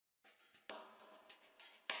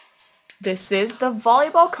This is the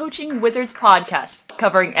Volleyball Coaching Wizards podcast,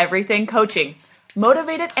 covering everything coaching,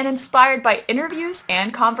 motivated and inspired by interviews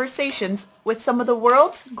and conversations with some of the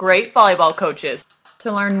world's great volleyball coaches.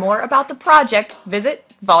 To learn more about the project,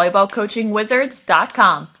 visit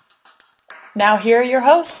volleyballcoachingwizards.com. Now here are your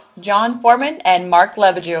hosts, John Foreman and Mark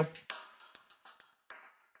Lebedew.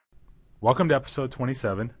 Welcome to episode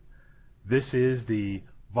 27. This is the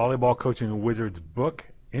Volleyball Coaching Wizards book,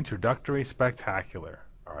 Introductory Spectacular.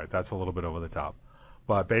 All right, that's a little bit over the top.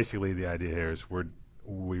 But basically the idea here is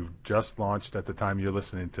we've just launched, at the time you're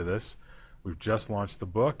listening to this, we've just launched the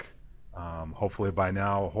book. Hopefully by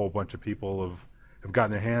now a whole bunch of people have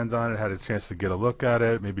gotten their hands on it, had a chance to get a look at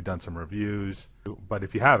it, maybe done some reviews. But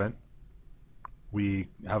if you haven't, we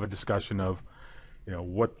have a discussion of, you know,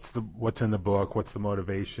 what's in the book, what's the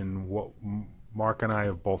motivation, what Mark and I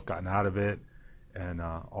have both gotten out of it, and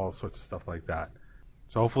all sorts of stuff like that.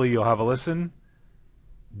 So hopefully you'll have a listen.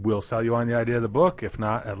 We'll sell you on the idea of the book. If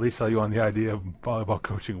not, at least sell you on the idea of Volleyball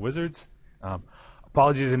Coaching Wizards.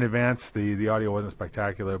 Apologies in advance. The audio wasn't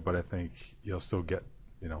spectacular, but I think you'll still get,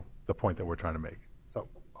 the point that we're trying to make. So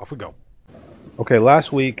off we go. Okay,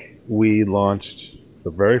 last week we launched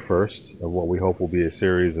the very first of what we hope will be a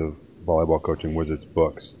series of Volleyball Coaching Wizards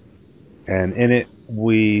books. And in it,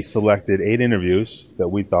 we selected 8 interviews that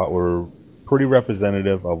we thought were pretty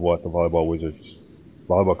representative of what the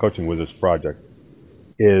Volleyball Coaching Wizards project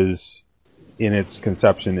is in its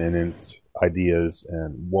conception and its ideas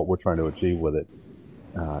and what we're trying to achieve with it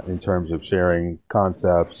in terms of sharing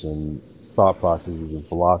concepts and thought processes and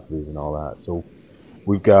philosophies and all that. So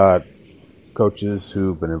we've got coaches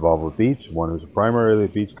who've been involved with beach, one who's a primarily a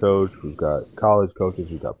beach coach, we've got college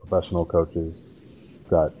coaches, we've got professional coaches, we've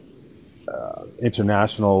got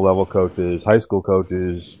international level coaches, high school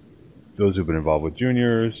coaches, those who've been involved with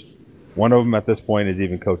juniors. One of them at this point is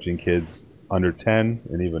even coaching kids under 10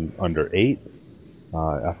 and even under 8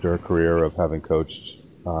 after a career of having coached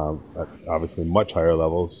at obviously much higher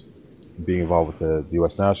levels, being involved with the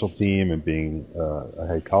U.S. national team and being a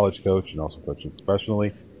head college coach and also coaching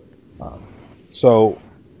professionally. So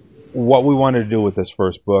what we wanted to do with this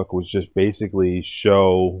first book was just basically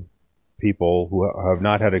show people who have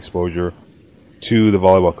not had exposure to the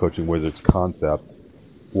Volleyball Coaching Wizards concept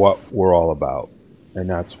what we're all about. And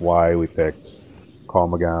that's why we picked Carl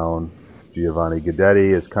McGowan, Giovanni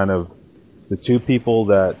Guidetti as kind of the two people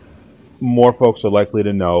that more folks are likely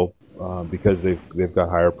to know because they've got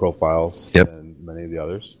higher profiles than many of the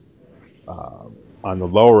others. On the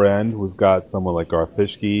lower end, we've got someone like Garth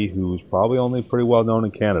Fischke, who's probably only pretty well known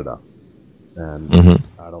in Canada. And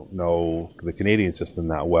I don't know the Canadian system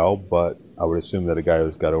that well, but I would assume that a guy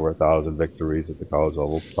who's got over 1,000 victories at the college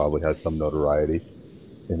level probably has some notoriety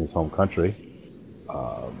in his home country.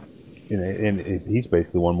 And he's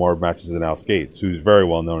basically won more matches than Al Skates, who's very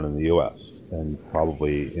well known in the U.S. and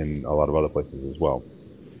probably in a lot of other places as well.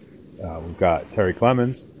 We've got Terry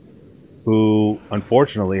Clemens, who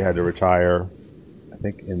unfortunately had to retire, I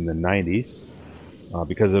think, in the 90s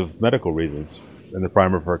because of medical reasons in the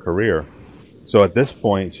prime of her career. So at this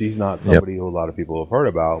point, she's not somebody who a lot of people have heard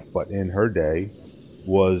about, but in her day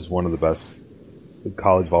was one of the best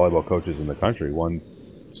college volleyball coaches in the country, won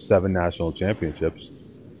 7 national championships,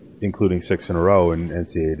 including 6 in a row in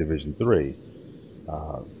NCAA Division III.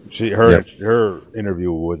 Her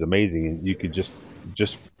interview was amazing, and you could just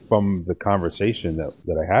from the conversation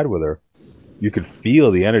that I had with her, you could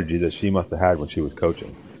feel the energy that she must have had when she was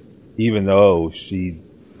coaching, even though she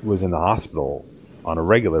was in the hospital on a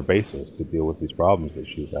regular basis to deal with these problems that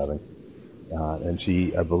she was having. And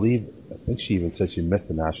I think she even said she missed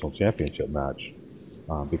the national championship match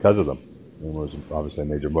because of them. And it was obviously a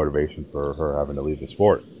major motivation for her having to leave the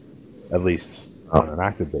sport, at least on an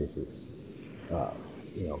active basis.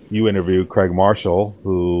 You interviewed Craig Marshall,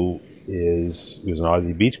 who's an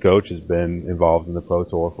Aussie beach coach, has been involved in the Pro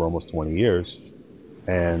Tour for almost 20 years.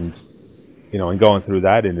 And, in going through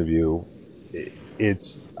that interview,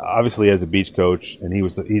 it's obviously as a beach coach, and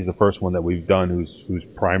he's the first one that we've done who's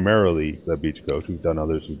primarily the beach coach. We've done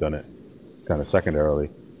others who've done it kind of secondarily.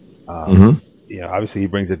 Obviously he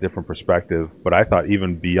brings a different perspective, but I thought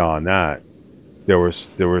even beyond that, there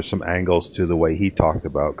were some angles to the way he talked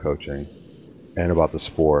about coaching and about the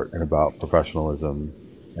sport and about professionalism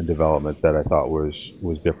and development that I thought was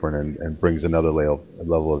different and brings another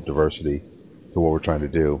level of diversity to what we're trying to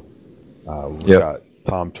do. We've got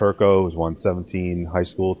Tom Turco, who's won 17 high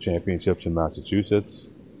school championships in Massachusetts.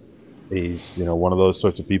 He's one of those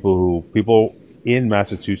sorts of people in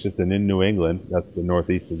Massachusetts and in New England, that's the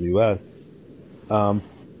northeast of the U.S.,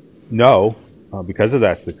 know because of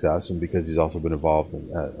that success and because he's also been involved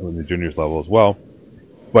in the juniors level as well.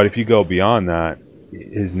 But if you go beyond that,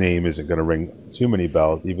 his name isn't going to ring too many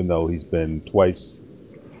bells, even though he's been twice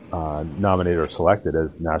nominated or selected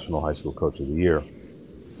as National High School Coach of the Year.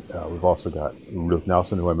 We've also got Ruth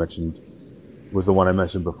Nelson, who I mentioned was the one I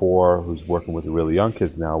mentioned before, who's working with the really young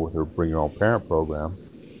kids now with her Bring Your Own Parent program.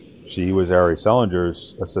 She was Ari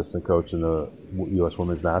Sellinger's assistant coach in the U.S.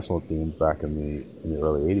 Women's National Team back in the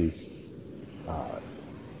early 80s.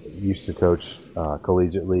 Used to coach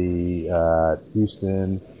collegiately at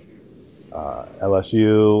Houston,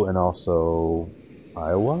 LSU, and also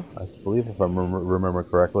Iowa, I believe, if I remember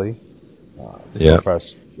correctly.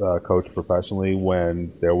 Coached professionally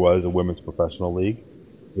when there was a women's professional league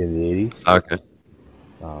in the 80s. Okay.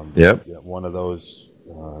 One of those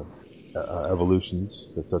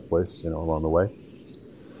evolutions that took place, along the way.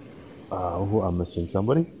 I'm missing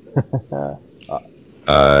somebody.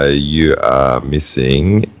 You are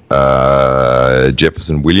missing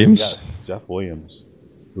Jefferson Williams. Yes, Jeff Williams,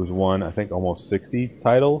 who's won, I think, almost 60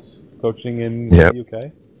 titles coaching in the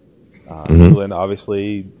UK. England,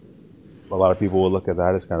 obviously, a lot of people would look at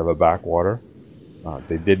that as kind of a backwater.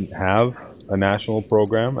 They didn't have a national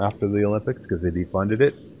program after the Olympics because they defunded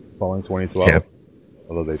it following 2012,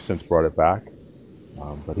 although they've since brought it back.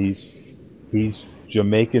 But he's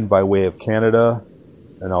Jamaican by way of Canada,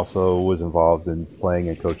 and also was involved in playing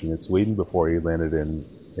and coaching in Sweden before he landed in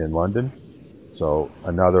London. So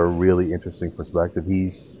another really interesting perspective.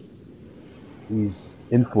 He's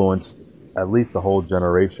influenced at least a whole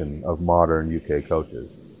generation of modern UK coaches,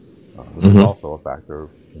 which is also a factor of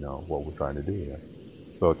what we're trying to do here.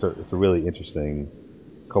 So it's a really interesting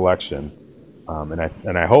collection,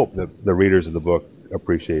 and I hope that the readers of the book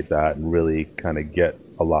appreciate that and really kind of get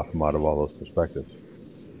a lot from out of all those perspectives.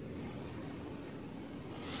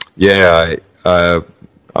 Yeah, I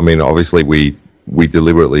mean, obviously we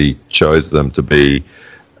deliberately chose them to be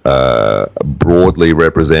broadly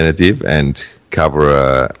representative and cover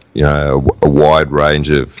a wide range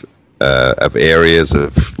of areas,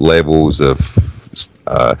 of levels, of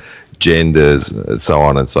genders, and so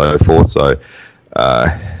on and so forth. So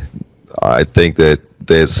I think that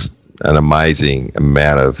there's an amazing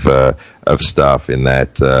amount of stuff in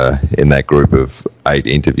that group of 8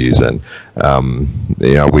 interviews, and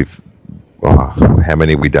we've how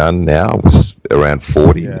many have we done now? It's around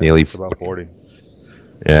 40, nearly 40. About 40.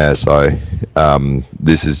 Yeah, so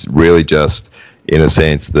this is really just, in a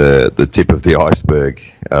sense, the tip of the iceberg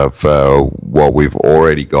of what we've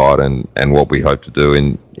already got and what we hope to do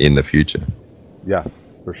in the future. Yeah,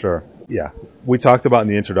 for sure. Yeah, we talked about in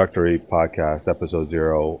the introductory podcast, episode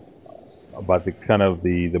 0, about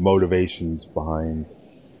the motivations behind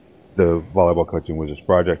the Volleyball Coaching Wizards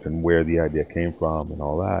project and where the idea came from and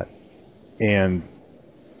all that. And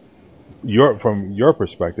from your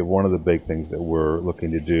perspective, one of the big things that we're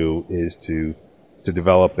looking to do is to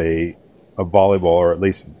develop a volleyball, or at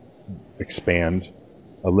least expand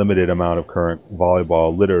a limited amount of current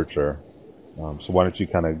volleyball literature. So why don't you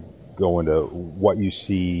kind of go into what you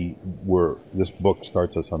see where this book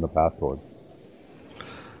starts us on the path toward?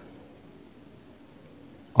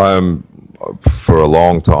 For a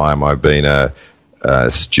long time, I've been a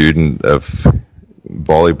student of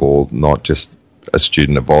volleyball, not just a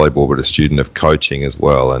student of volleyball, but a student of coaching as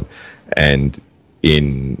well. And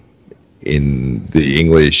in the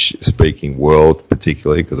English-speaking world,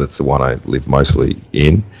 particularly, because that's the one I live mostly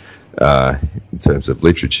in terms of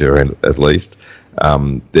literature, and at least,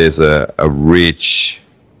 there's a rich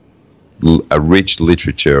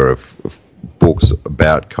literature of books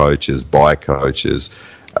about coaches, by coaches,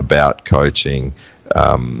 about coaching.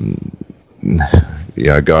 Going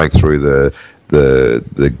through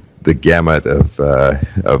the gamut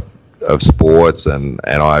of sports, and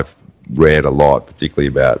I've read a lot, particularly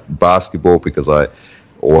about basketball, because I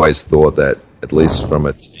always thought that, at least from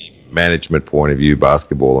a team management point of view,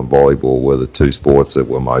 basketball and volleyball were the 2 sports that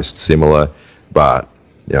were most similar. But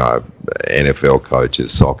NFL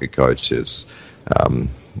coaches, soccer coaches,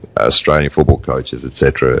 Australian football coaches,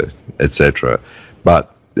 etc., etc.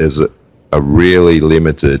 But there's a really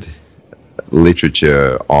limited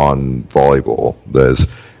literature on volleyball. There's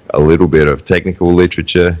a little bit of technical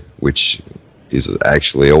literature, which is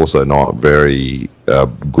actually also not very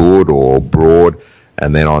good or broad.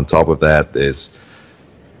 And then on top of that, there's,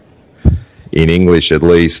 in English at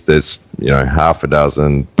least, there's half a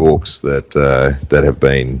dozen books that have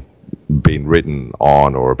been written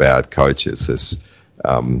on or about coaches.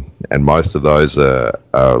 And most of those are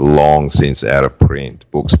long since out of print.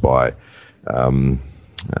 Books by trying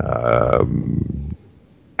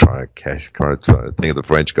to think of the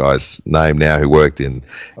French guy's name now, who worked in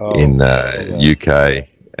UK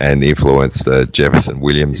and influenced Jefferson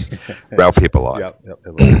Williams. Ralph Hippolyte.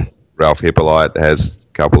 Yep. Ralph Hippolyte has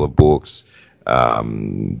a couple of books.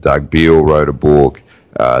 Doug Beal wrote a book.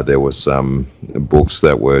 There were some books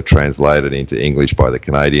that were translated into English by the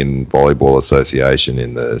Canadian Volleyball Association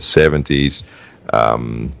in the 70s.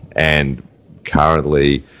 And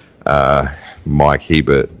currently, Mike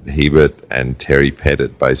Hebert and Terry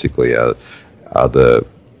Pettit basically are the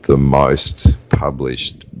most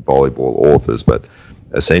published volleyball authors. But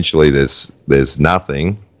essentially, there's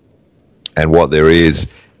nothing, and what there is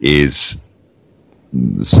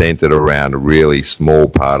centered around a really small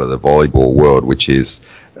part of the volleyball world, which is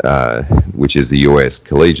the US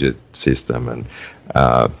collegiate system. And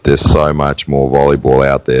there's so much more volleyball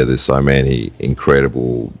out there. There's so many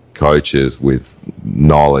incredible coaches with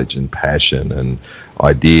knowledge and passion and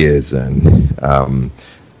ideas, and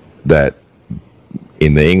that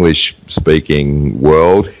in the English-speaking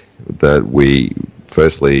world that we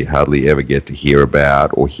firstly hardly ever get to hear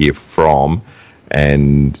about or hear from.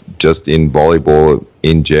 And just in volleyball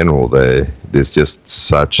in general, there's just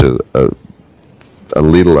such a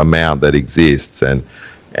little amount that exists. And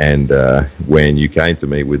when you came to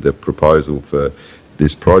me with the proposal for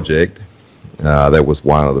this project, that was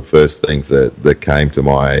one of the first things that came to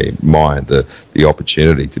my mind, the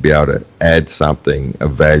opportunity to be able to add something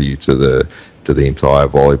of value to the entire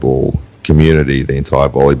volleyball community, the entire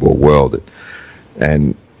volleyball world.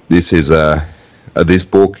 And this is this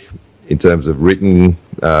book, in terms of written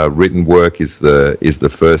work, is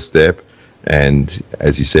the first step. And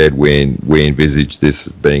as you said, we envisage this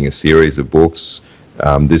being a series of books.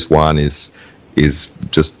 This one is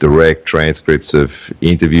just direct transcripts of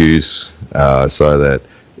interviews, so that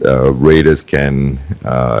readers can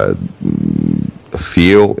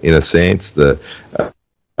feel, in a sense, the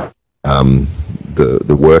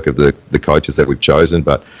work of the coaches that we've chosen.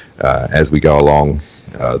 But as we go along,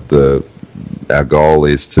 our goal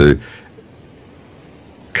is to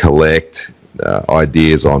collect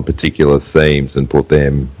ideas on particular themes and put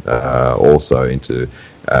them also into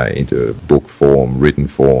book form, written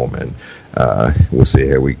form, and we'll see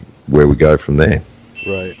where we go from there.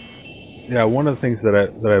 Right. Yeah. One of the things that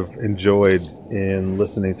I've enjoyed in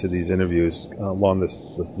listening to these interviews along this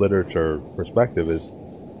literature perspective is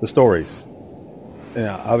the stories.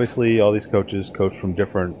 Yeah. Obviously, all these coaches coach from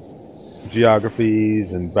different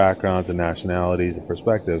geographies and backgrounds and nationalities and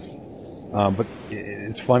perspectives. But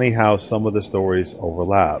it's funny how some of the stories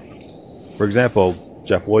overlap. For example,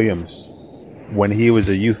 Jeff Williams, when he was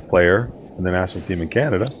a youth player in the national team in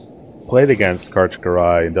Canada, played against Karch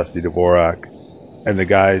Garay and Dusty Dvorak and the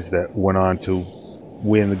guys that went on to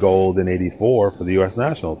win the gold in '84 for the U.S.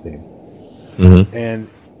 national team. Mm-hmm. And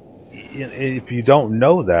if you don't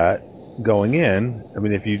know that going in, I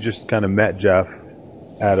mean, if you just kind of met Jeff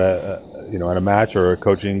at at a match or a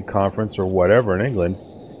coaching conference or whatever in England,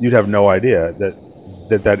 you'd have no idea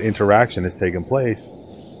that interaction has taken place,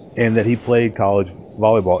 and that he played college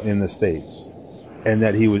volleyball in the States, and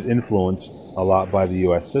that he was influenced a lot by the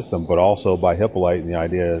U.S. system, but also by Hippolyte and the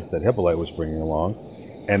ideas that Hippolyte was bringing along,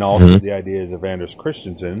 and also the ideas of Anders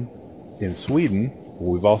Christensen in Sweden,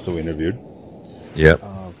 who we've also interviewed. Yeah.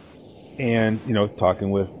 And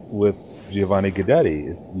talking with Giovanni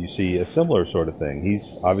Guidetti, you see a similar sort of thing.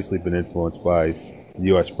 He's obviously been influenced by the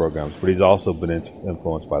U.S. programs, but he's also been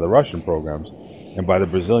influenced by the Russian programs and by the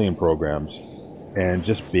Brazilian programs, and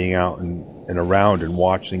just being out and around and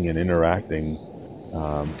watching and interacting,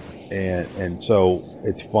 and so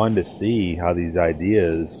it's fun to see how these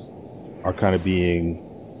ideas are kind of being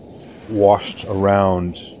washed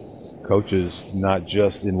around coaches, not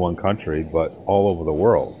just in one country, but all over the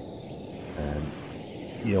world. And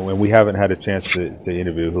and we haven't had a chance to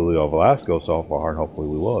interview Julio Velasco so far, and hopefully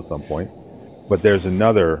we will at some point. But there's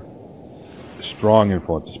another strong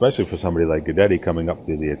influence, especially for somebody like Guidetti coming up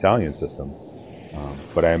through the Italian system.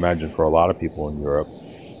 But I imagine for a lot of people in Europe.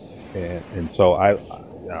 And so I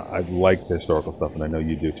like the historical stuff, and I know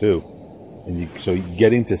you do too. And so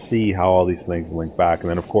getting to see how all these things link back. And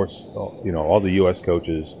then, of course, all the U.S.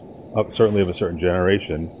 coaches, certainly of a certain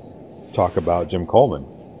generation, talk about Jim Coleman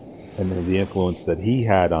and the influence that he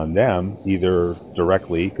had on them, either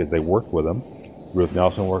directly because they worked with him. Ruth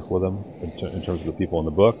Nelson worked with him in terms of the people in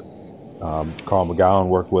the book. Carl McGowan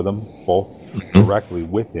worked with him, both directly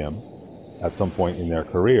with him at some point in their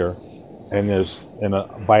career. And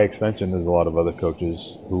by extension, there's a lot of other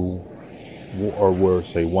coaches who were,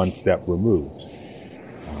 say, one step removed.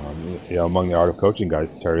 Among the Art of Coaching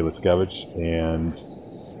guys, Terry Liskevich and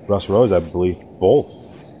Russ Rose, I believe, both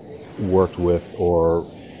worked with or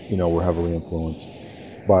were heavily influenced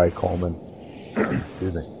by Coleman.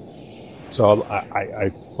 Excuse me. So I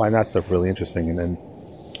find that stuff really interesting, and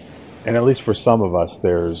at least for some of us,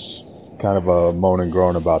 there's kind of a moan and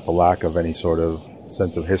groan about the lack of any sort of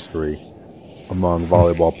sense of history among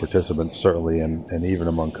volleyball participants, certainly, and even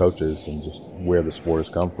among coaches, and just where the sport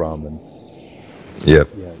has come from. And Yep.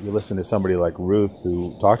 yeah, you listen to somebody like Ruth,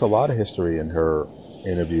 who talked a lot of history in her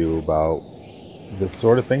interview about the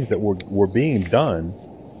sort of things that were being done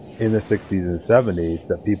in the 60s and 70s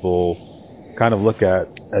that people kind of look at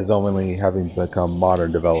as only having become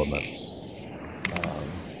modern developments.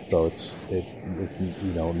 So it's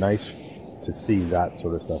nice to see that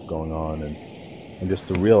sort of stuff going on, and just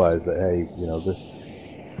to realize that, hey,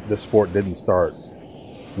 this sport didn't start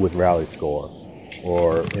with rally score,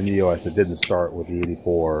 or in the U.S. it didn't start with the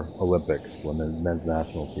 '84 Olympics when the men's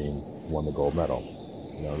national team won the gold medal.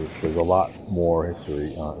 There's a lot more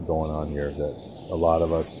history going on here that a lot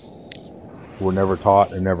of us were never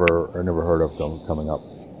taught and never heard of coming up.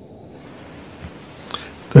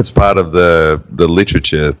 That's part of the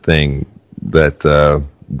literature thing, that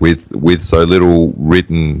with so little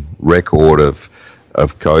written record of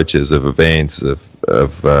coaches, of events, of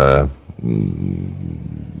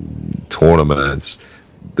tournaments,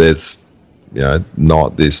 there's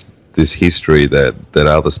not this history that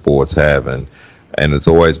other sports have, and it's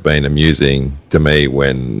always been amusing to me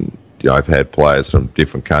when I've had players from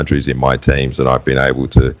different countries in my teams, and I've been able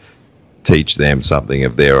to teach them something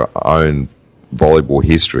of their own volleyball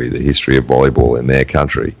history, the history of volleyball in their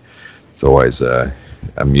country. It's always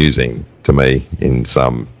amusing to me in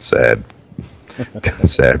some sad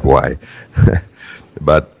way.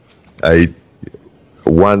 But as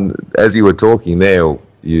you were talking there,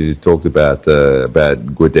 you talked about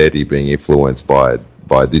Guidetti being influenced by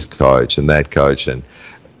this coach and that coach, and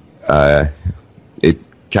it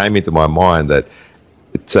came into my mind that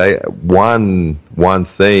it's one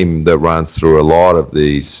theme that runs through a lot of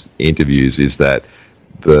these interviews is that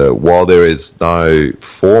while there is no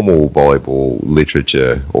formal volleyball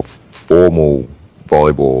literature or formal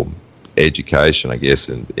volleyball education, I guess,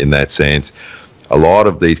 in that sense, a lot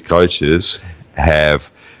of these coaches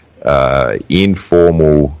have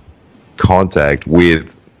informal contact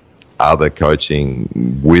with other coaching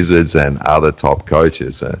wizards and other top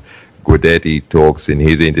coaches. Guidetti talks in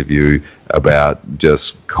his interview about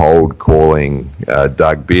just cold calling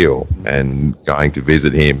Doug Beal and going to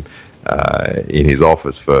visit him in his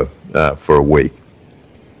office for a week.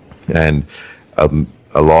 And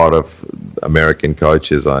a lot of American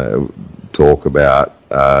coaches talk about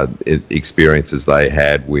experiences they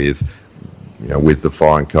had with the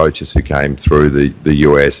foreign coaches who came through the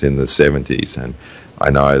US in the 70s. And I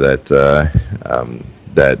know that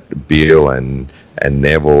that Beal and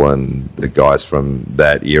Neville and the guys from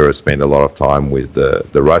that era spent a lot of time with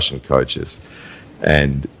the Russian coaches,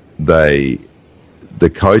 and the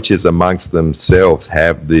coaches amongst themselves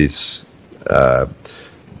have this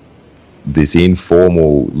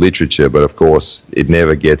informal literature, but of course it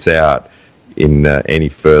never gets out in any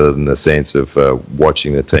further than the sense of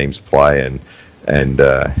watching the teams play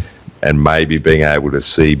and maybe being able to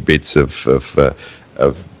see bits of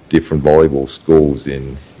different volleyball schools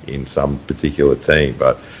in some particular team.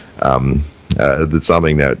 But that's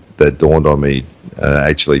something that dawned on me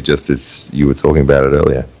actually just as you were talking about it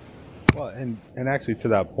earlier. Well, and actually to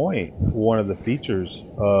that point, one of the features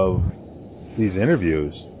of these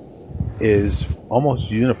interviews is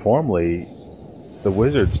almost uniformly the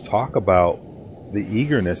Wizards talk about the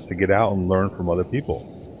eagerness to get out and learn from other people.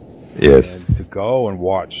 Yes. And to go and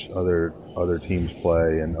watch other teams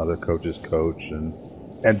play and other coaches coach, and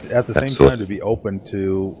at the same time to be open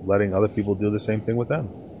to letting other people do the same thing with them.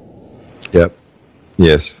 Yep.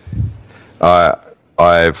 Yes.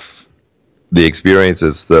 The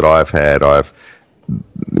experiences that I've had,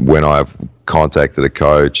 when I've contacted a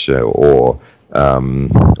coach or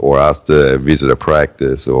asked to visit a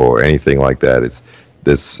practice or anything like that,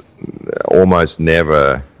 there's almost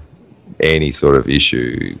never any sort of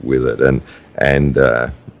issue with it,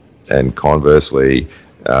 and conversely,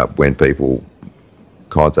 when people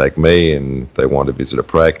contact me and they want to visit a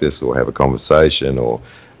practice or have a conversation or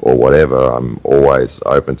whatever, I'm always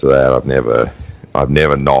open to that. I've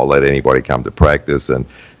never not let anybody come to practice, and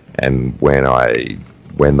when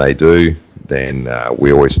they do, then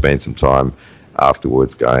we always spend some time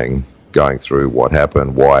afterwards going through what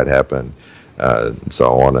happened, why it happened, and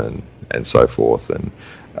so on and so forth. And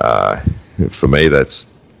for me, that's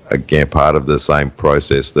again part of the same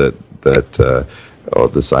process that or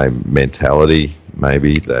the same mentality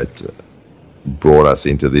maybe that brought us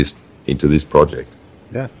into this project.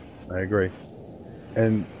 Yeah, I agree.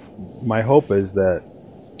 And my hope is that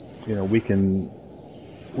we can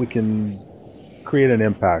create an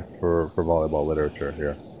impact for volleyball literature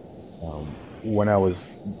here. when I was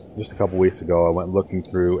just a couple weeks ago, I went looking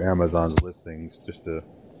through Amazon's listings just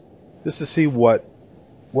to see what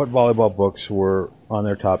volleyball books were on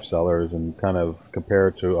their top sellers and kind of compare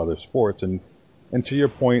it to other sports. And to your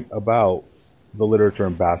point about the literature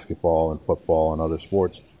in basketball and football and other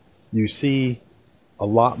sports, you see a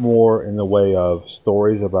lot more in the way of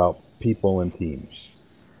stories about people and teams,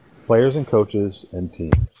 players and coaches and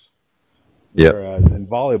teams. Yep. Whereas in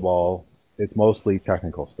volleyball, it's mostly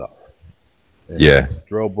technical stuff. It's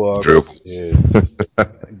drill books, it's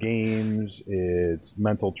games, it's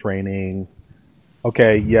mental training.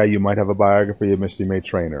 Okay, yeah, you might have a biography of Misty May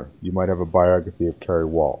Traynor. You might have a biography of Kerry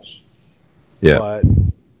Walsh. Yeah. But,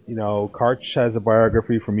 Karch has a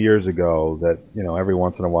biography from years ago that, every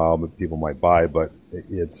once in a while people might buy, but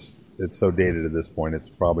it's so dated at this point, it's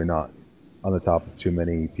probably not on the top of too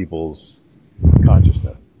many people's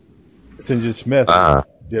consciousness. St. John Smith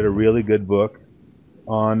did a really good book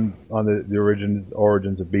on the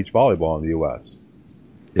origins of beach volleyball in the U.S.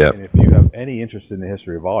 Yeah. And if you have any interest in the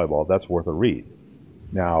history of volleyball, that's worth a read.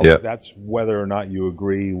 Now, that's whether or not you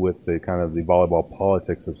agree with the kind of the volleyball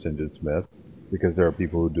politics of St. John Smith, because there are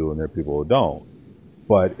people who do and there are people who don't.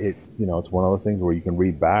 But it's one of those things where you can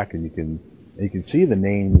read back and you can see the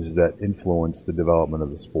names that influenced the development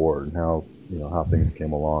of the sport and how things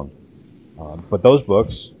came along. But those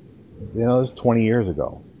books, it was 20 years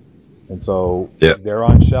ago. And so they're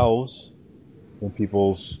on shelves in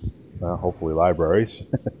people's, hopefully, libraries.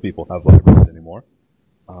 People have libraries anymore.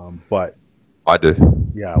 But I do.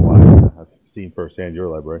 Yeah, well, I've seen firsthand your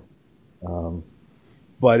library.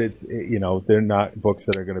 But it's, they're not books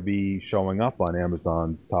that are going to be showing up on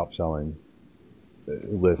Amazon's top-selling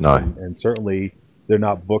list. No. And certainly they're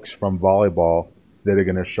not books from volleyball that are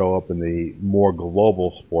going to show up in the more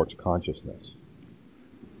global sports consciousness.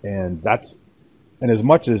 And as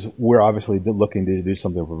much as we're obviously looking to do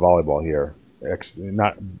something for volleyball here,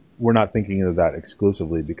 we're not thinking of that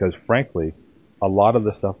exclusively because, frankly, a lot of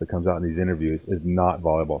the stuff that comes out in these interviews is not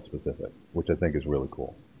volleyball specific, which I think is really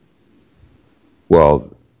cool. Well,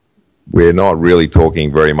 we're not really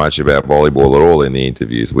talking very much about volleyball at all in the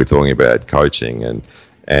interviews. We're talking about coaching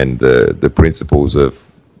and the principles of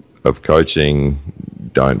coaching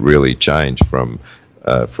don't really change from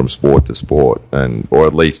sport to sport, or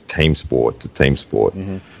at least team sport to team sport.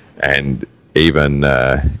 Mm-hmm. And even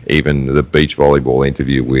the beach volleyball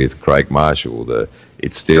interview with Craig Marshall,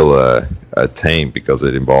 it's still a team because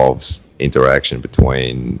it involves interaction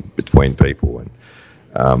between people and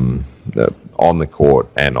on the court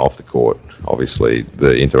and off the court. Obviously,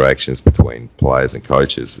 the interactions between players and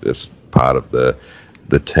coaches is part of the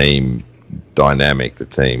team dynamic, the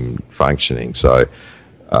team functioning. So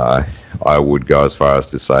I would go as far as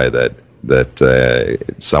to say that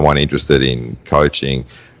someone interested in coaching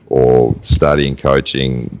or studying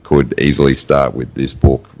coaching could easily start with this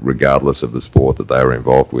book, regardless of the sport that they were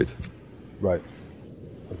involved with. Right.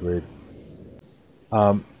 Agreed.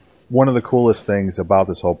 One of the coolest things about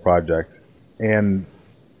this whole project, and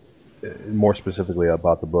more specifically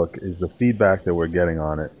about the book, is the feedback that we're getting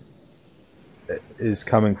on it is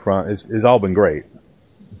coming from, is all been great,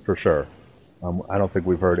 for sure. I don't think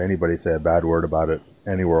we've heard anybody say a bad word about it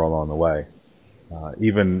anywhere along the way.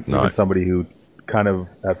 Even somebody who kind of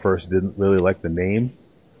at first didn't really like the name,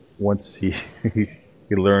 once he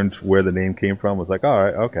learned where the name came from, was like, all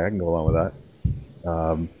right, okay, I can go along with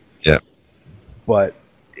that. But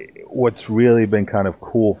what's really been kind of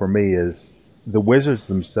cool for me is the Wizards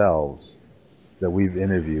themselves that we've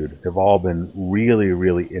interviewed have all been really,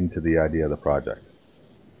 really into the idea of the project.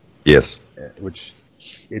 Yes. Which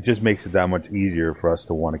it just makes it that much easier for us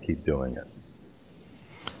to want to keep doing it.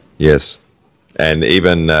 Yes. And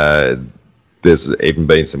even there's even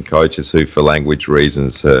been some coaches who, for language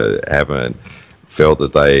reasons, haven't felt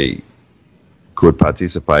that they could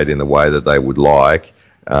participate in the way that they would like.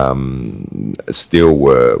 Still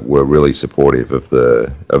were really supportive of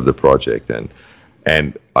the project,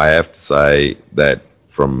 and I have to say that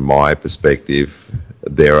from my perspective,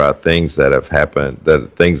 there are things that have happened,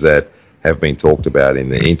 things that have been talked about in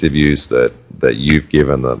the interviews that you've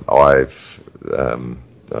given, that I've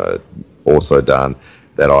also done,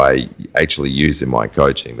 that I actually use in my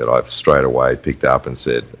coaching, that I've straight away picked up and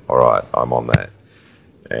said, all right, I'm on that.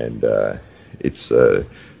 And it's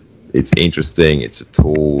interesting, it's a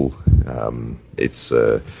tool, it's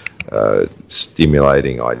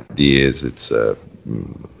stimulating ideas, it's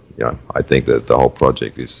I think that the whole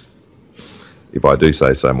project is, if I do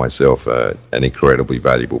say so myself, an incredibly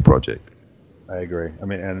valuable project. I agree. I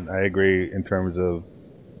mean, and I agree in terms of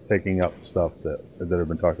taking up stuff that have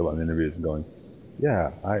been talked about in interviews and going,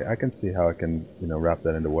 yeah, I can see how I can wrap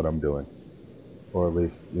that into what I'm doing. or at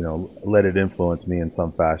least, let it influence me in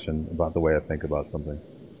some fashion about the way I think about something,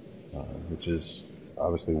 which is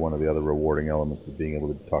obviously one of the other rewarding elements of being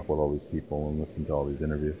able to talk with all these people and listen to all these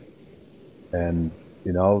interviews. And,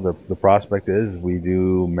 the prospect is we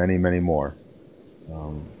do many, many more.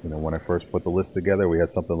 When I first put the list together, we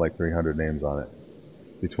had something like 300 names on it,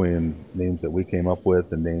 between names that we came up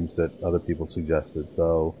with and names that other people suggested.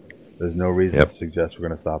 So there's no reason to suggest we're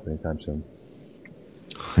going to stop anytime soon.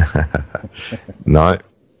 No,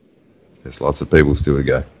 there's lots of people still to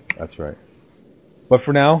go. That's right. But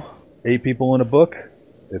for now, 8 people in a book.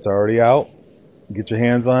 It's already out. Get your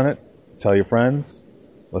hands on it. Tell your friends.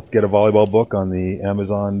 Let's get a volleyball book on the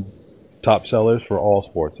Amazon top sellers for all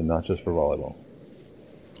sports and not just for volleyball.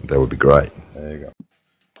 That would be great. There you go.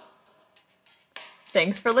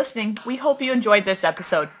 Thanks for listening. We hope you enjoyed this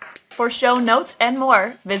episode. For show notes and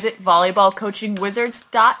more, visit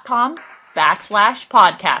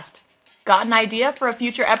volleyballcoachingwizards.com/podcast. Got an idea for a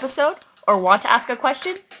future episode or want to ask a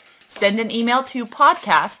question? Send an email to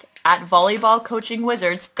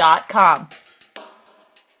podcast@volleyballcoachingwizards.com.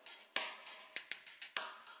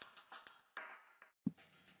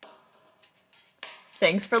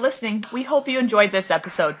 Thanks for listening. We hope you enjoyed this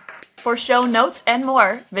episode. For show notes and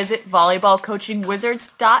more, visit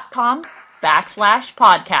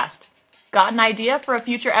volleyballcoachingwizards.com/podcast. Got an idea for a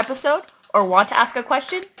future episode or want to ask a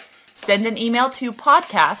question? Send an email to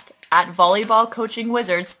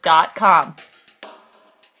podcast@volleyballcoachingwizards.com.